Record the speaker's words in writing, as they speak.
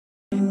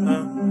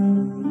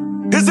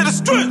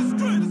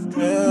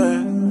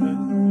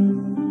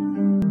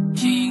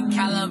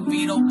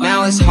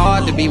Now it's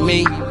hard to be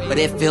me, but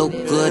it feel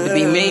good to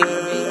be me.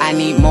 I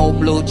need more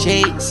blue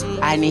cheeks,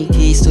 I need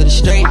keys to the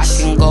streets.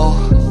 I can go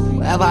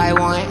wherever I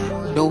want,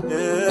 do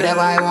whatever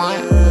I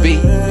want, be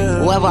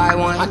whoever I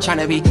want. I'm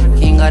tryna be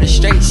king of the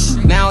streets.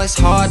 Now it's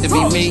hard to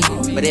be me,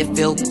 but it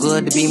feel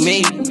good to be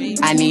me.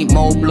 I need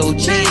more blue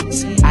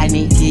cheeks, I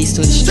need keys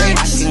to the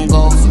streets. I can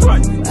go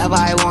wherever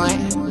I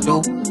want,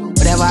 do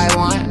whatever I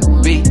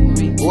want, be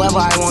whoever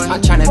I want.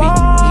 I'm tryna be king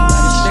of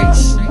the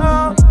streets.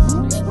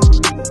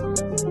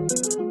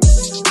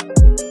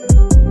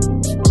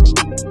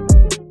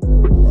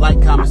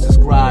 Like, comment,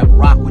 subscribe,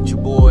 rock with your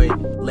boy.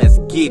 Let's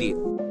get it.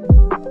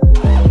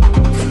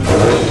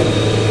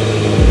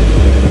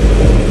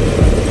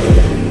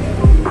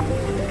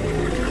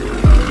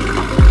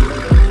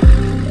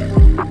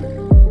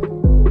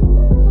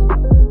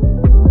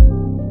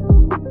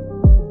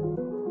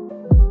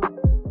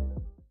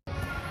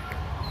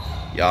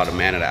 Y'all, the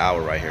man of the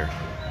hour right here.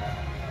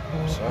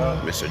 What's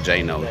up? Mr.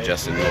 J-No,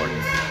 Justin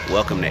Norton.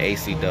 Welcome to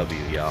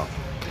ACW, y'all.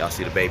 Y'all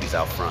see the babies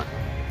out front.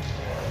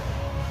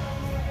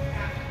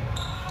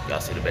 Y'all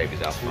see the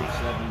babies out front.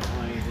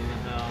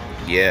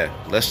 Yeah,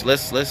 let's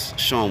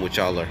show them what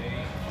y'all are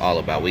all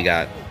about. We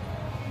got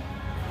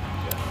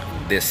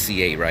this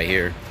C8 right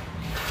here.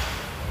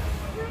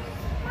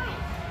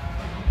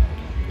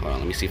 Hold on,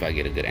 let me see if I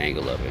get a good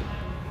angle of it.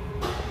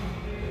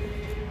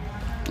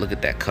 Look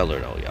at that color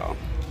though, y'all.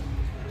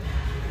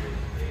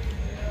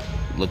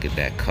 Look at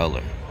that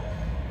color.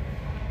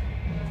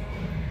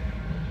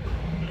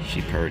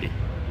 She pretty.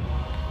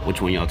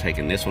 Which one y'all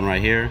taking? This one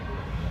right here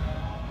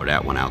or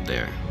that one out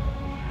there?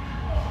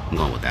 I'm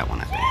going with that one,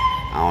 I think.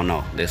 I don't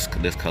know. This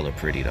color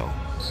pretty though.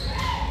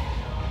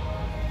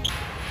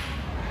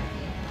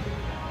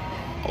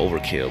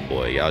 Overkill,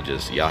 boy. Y'all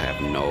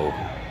have no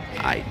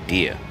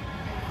idea.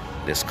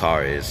 This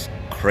car is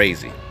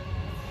crazy.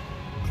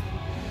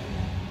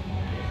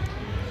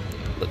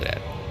 Look at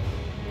that.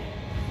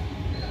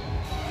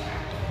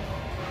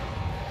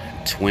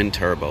 Twin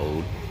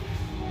turbo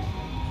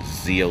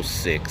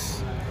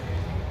Z06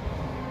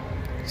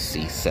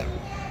 C7.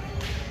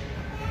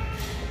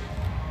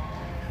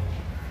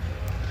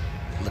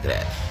 Look at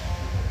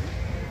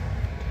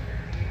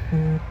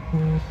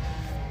that.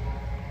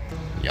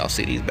 Y'all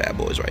see these bad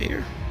boys right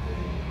here?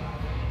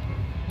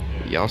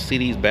 Y'all see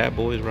these bad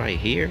boys right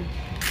here?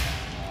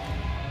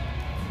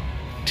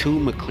 Two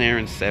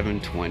Mclarens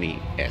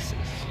 720S's.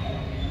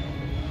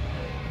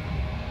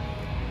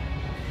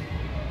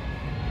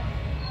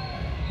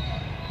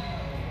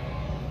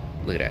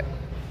 Look at that.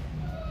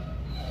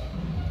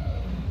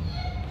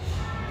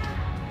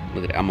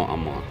 Look at that. I'm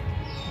on.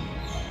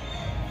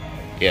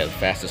 Yeah, the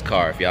fastest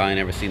car. If y'all ain't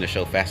ever seen the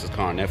show Fastest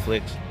Car on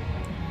Netflix,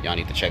 y'all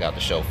need to check out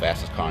the show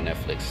Fastest Car on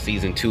Netflix.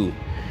 Season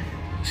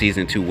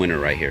 2 winner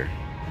right here.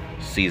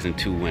 Season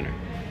 2 winner.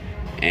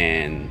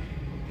 And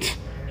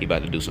he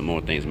about to do some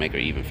more things to make her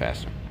even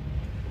faster.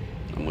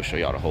 I'm gonna show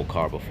y'all the whole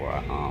car before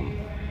I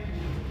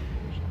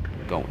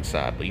go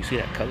inside. But you see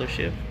that color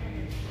shift?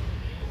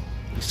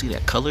 You see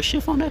that color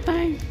shift on that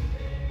thing?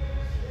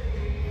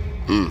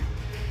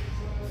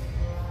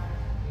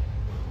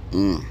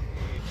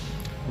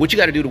 What you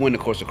got to do to win the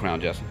Corsa Crown,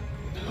 Justin?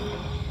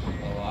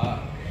 A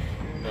lot,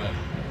 but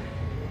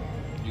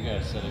you got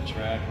to set a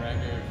track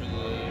record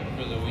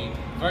for the week.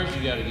 First,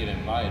 you got to get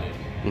invited,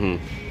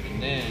 and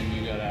then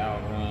you got to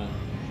outrun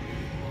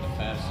the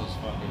fastest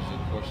fuckers in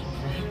Corsa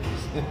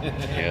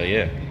Springs. Hell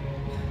yeah!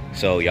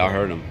 So y'all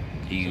heard him.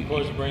 So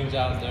Corsa brings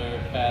out their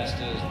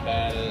fastest,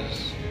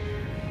 baddest,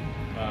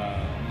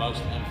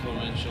 most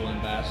influential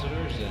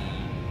ambassadors, and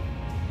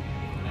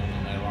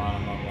then they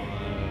line them up on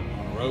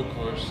a road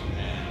course,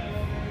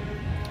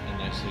 and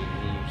they see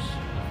who's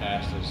the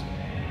fastest.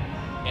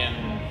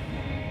 And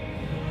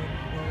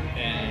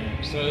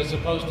so it's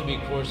supposed to be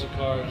Corsa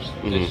cars.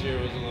 This year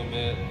was a little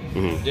bit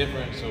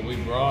different, so we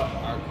brought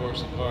our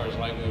Corsa cars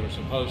like we were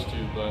supposed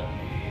to, but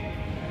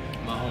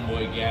my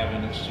homeboy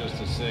Gavin, it's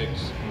just a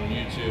 6 on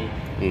YouTube.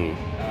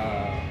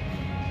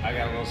 I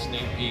got a little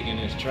sneak peek in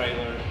his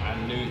trailer. I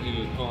knew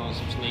he was pulling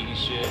some sneaky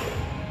shit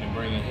and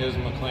bringing his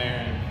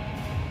McLaren.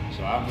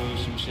 So I moved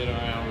some shit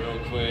around real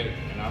quick,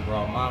 and I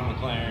brought my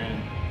McLaren.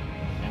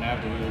 And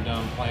after we were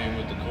done playing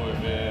with the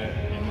Corvette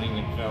and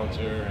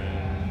Lingenfelter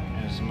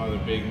and some other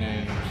big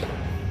names,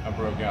 I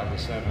broke out the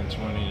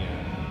 720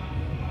 and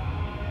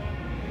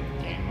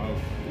game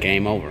over.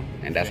 Game over.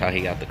 And that's how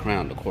he got the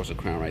crown, the Corsa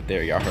Crown right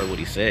there. Y'all heard what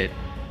he said.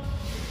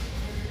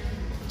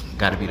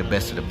 Got to be the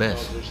best of the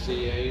best.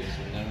 C8s,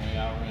 and then we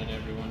outran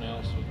everyone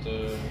else with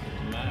the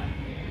map.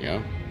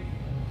 Yeah.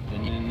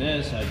 And in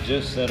this, I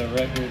just set a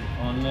record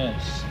on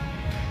this.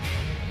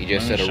 He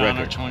just set a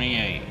record.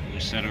 28. We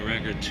set a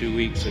record 2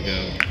 weeks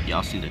ago.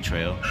 Y'all see the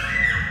trail?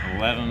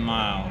 11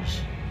 miles,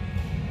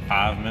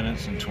 5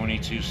 minutes and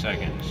 22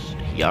 seconds.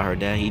 Y'all heard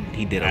that? He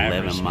did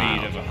 11 miles.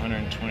 Speed of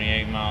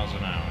 128 miles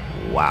an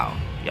hour. Wow.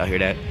 Y'all hear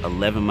that?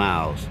 11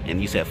 miles.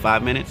 And you said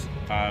 5 minutes?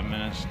 5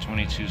 minutes,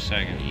 22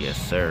 seconds. Yes,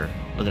 sir.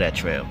 Look at that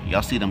trail.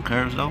 Y'all see them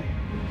curves, though?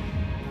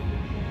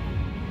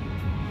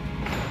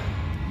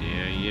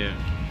 Yeah.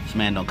 This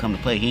man don't come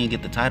to play. He didn't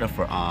get the title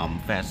for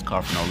fastest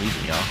car for no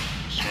reason, y'all.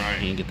 That's right.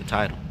 He didn't get the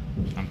title.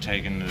 I'm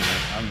taking the.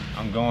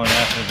 I'm going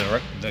after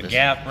the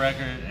Gap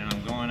record, and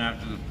I'm going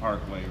after the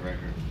Parkway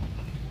record.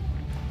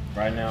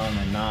 Right now I'm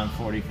at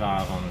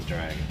 9:45 on the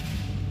Dragon.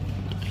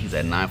 He's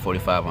at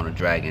 9:45 on the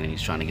Dragon, and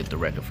he's trying to get the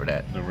record for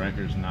that. The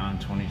record's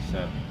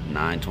 9:27.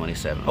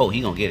 9:27. Oh, he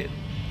gonna get it.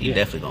 He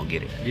definitely gonna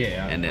get it.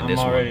 Yeah, and then I'm this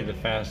already one, the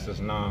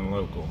fastest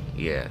non-local.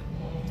 Yeah.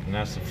 And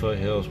that's the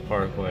Foothills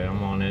Parkway.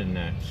 I'm on it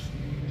next.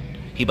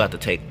 He about to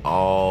take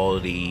all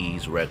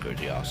these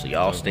records, y'all. So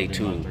y'all stay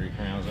tuned. 3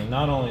 crowns. And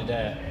not only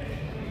that,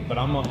 but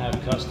I'm gonna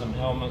have custom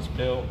helmets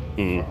built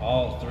for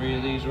all 3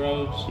 of these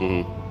roads.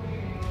 And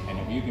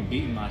if you can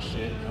beat my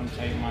shit, come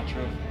take my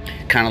trophy.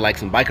 Kind of like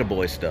some biker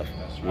boys stuff.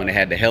 Right. When they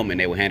had the helmet, and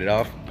they would hand it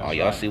off. That's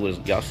y'all right. see what's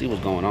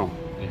going on.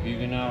 If you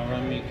can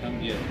outrun me, come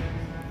get it.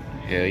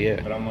 Hell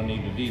yeah. But I'm gonna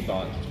need the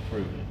V-Bots to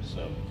prove it.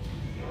 So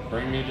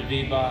bring me the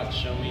V-Bots,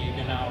 show me you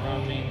can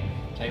outrun me,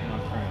 take my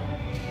crown.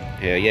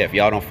 Hell yeah. If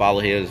y'all don't follow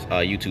his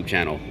YouTube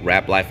channel,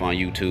 Rap Life on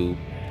YouTube,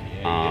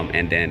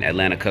 and then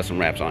Atlanta Custom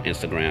Raps on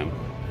Instagram.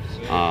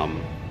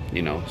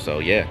 You know, so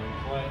yeah.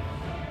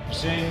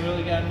 This ain't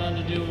really got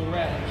nothing to do with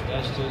raps.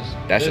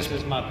 This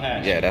is my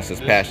passion. Yeah, that's his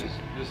passion.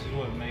 This is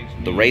what makes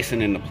me. The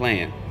racing and the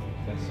playing.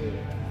 That's it.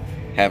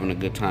 Having a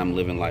good time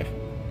living life.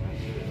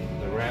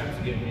 The raps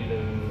give me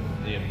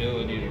the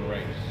ability to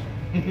race.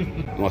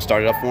 You want to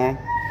start it up for him?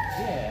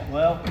 Yeah,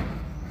 well,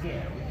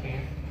 yeah, we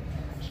can.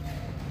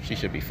 She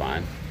should be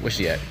fine. Where's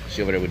she at?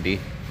 She over there with D?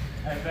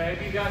 Hey,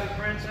 babe, you got the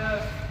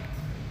princess?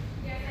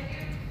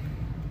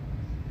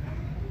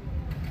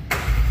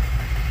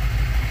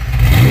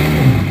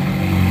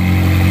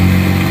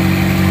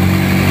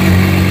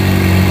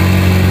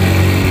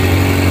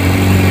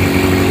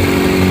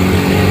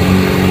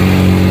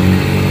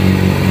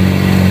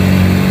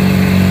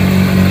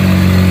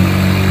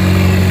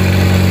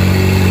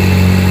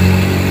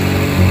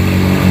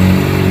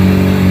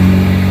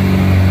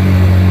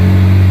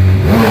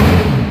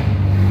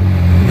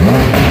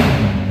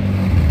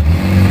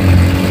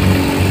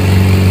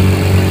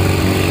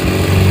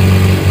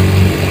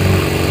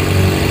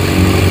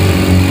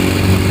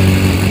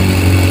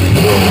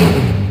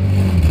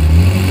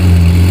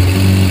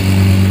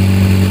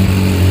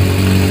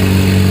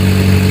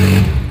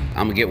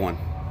 I'm gonna get one.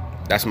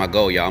 That's my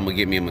goal, y'all. I'm gonna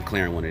get me a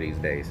McLaren one of these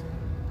days.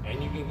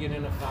 And you can get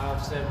in a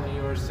 570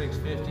 or a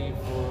 650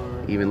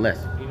 for Even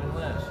less.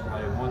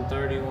 like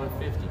 130,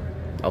 150.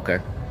 Okay.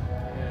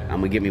 Yeah.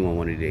 I'm gonna get me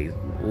one of these days.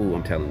 Ooh,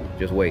 I'm telling you.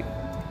 Just wait.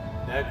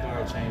 That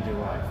car will change your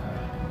life.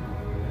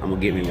 I'm gonna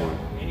get me one.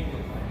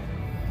 Anyone.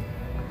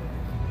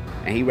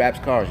 And he raps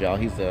cars, y'all.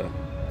 He's the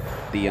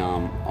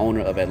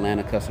owner of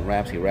Atlanta Custom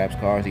Raps. He raps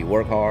cars. He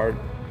work hard,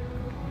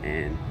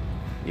 and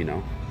you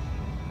know,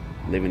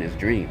 living his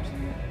dreams.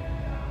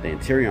 The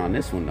interior on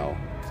this one, though,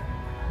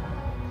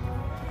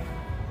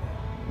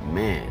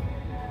 man.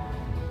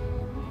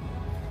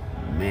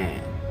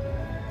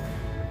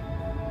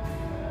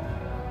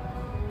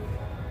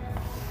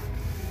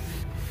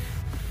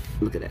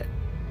 Look at that,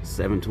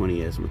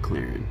 720S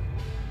McLaren.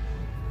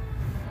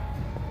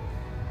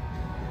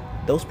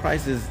 Those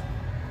prices,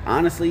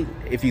 honestly,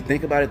 if you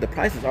think about it, the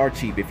prices are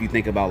cheap. If you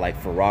think about like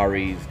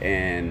Ferraris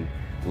and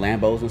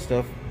Lambos and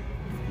stuff,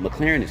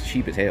 McLaren is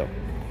cheap as hell.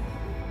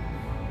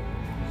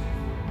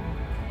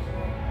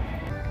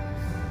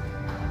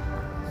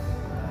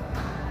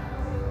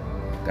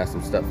 Got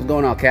some stuff. What's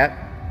going on, Cap?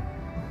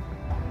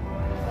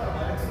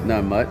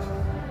 Not much.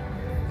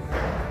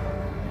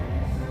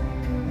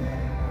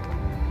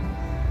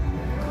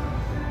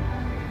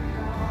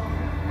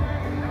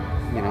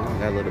 You know,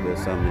 got a little bit of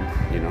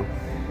something, you know,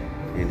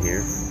 in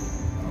here.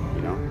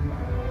 You know,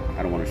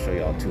 I don't want to show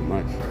y'all too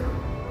much.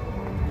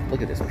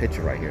 Look at this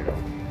picture right here,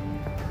 though.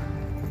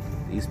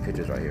 These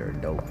pictures right here are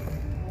dope.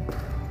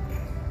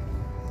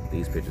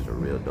 These pictures are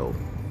real dope.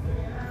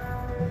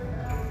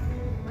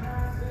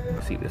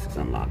 Let's see if this is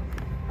unlocked.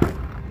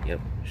 Yep,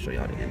 show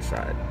y'all the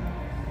inside.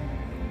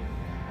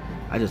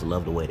 I just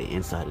love the way the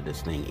inside of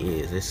this thing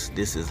is.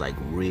 This is like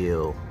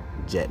real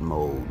jet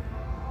mode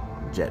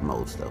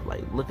stuff.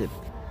 Like look at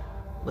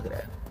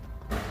that.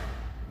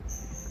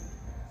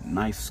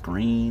 Nice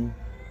screen.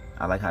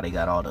 I like how they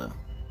got all the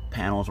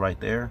panels right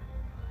there.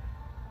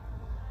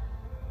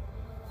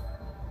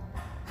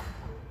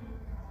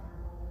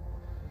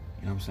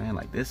 You know what I'm saying?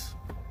 Like this,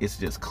 it's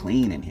just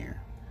clean in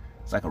here.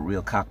 It's like a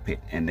real cockpit.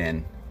 And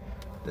then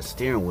the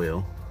steering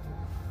wheel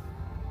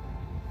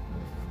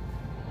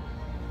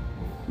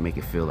make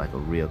it feel like a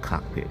real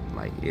cockpit.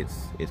 Like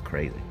it's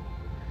crazy.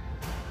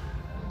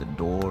 The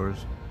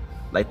doors,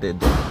 like the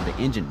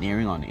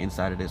engineering on the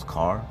inside of this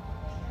car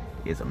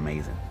is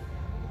amazing.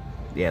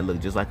 Yeah, look,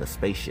 just like a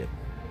spaceship.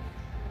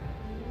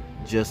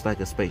 Just like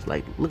a space.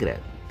 Like, look at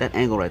that. That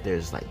angle right there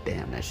is like,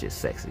 damn, that shit's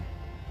sexy.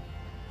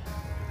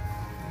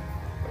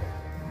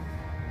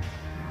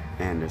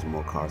 And there's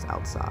more cars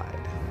outside.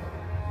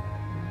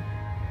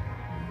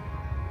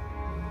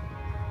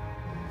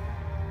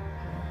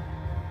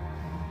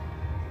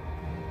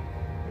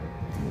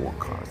 More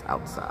cars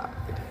outside.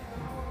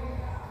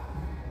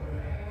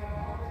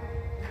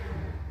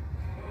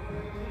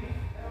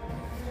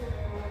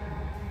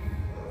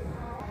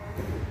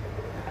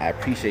 I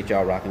appreciate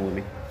y'all rocking with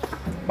me.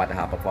 About to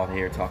hop up off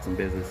here, talk some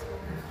business,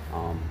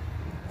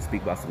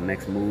 speak about some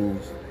next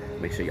moves.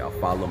 Make sure y'all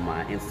follow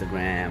my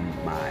Instagram,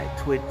 my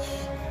Twitch,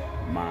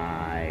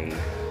 my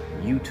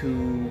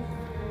YouTube,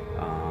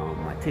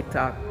 my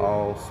TikTok,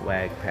 all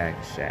Swag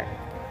Pack Shack,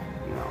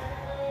 you know.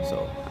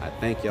 So I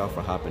thank y'all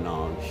for hopping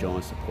on,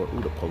 showing support.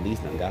 Ooh, the police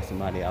done got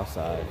somebody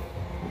outside.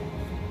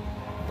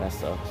 That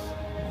sucks.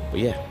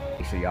 But yeah,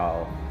 make sure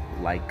y'all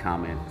like,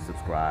 comment,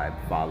 subscribe,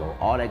 follow,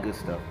 all that good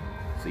stuff,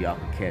 so y'all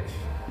can catch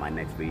my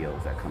next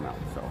videos that come out.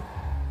 So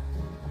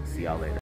see y'all later.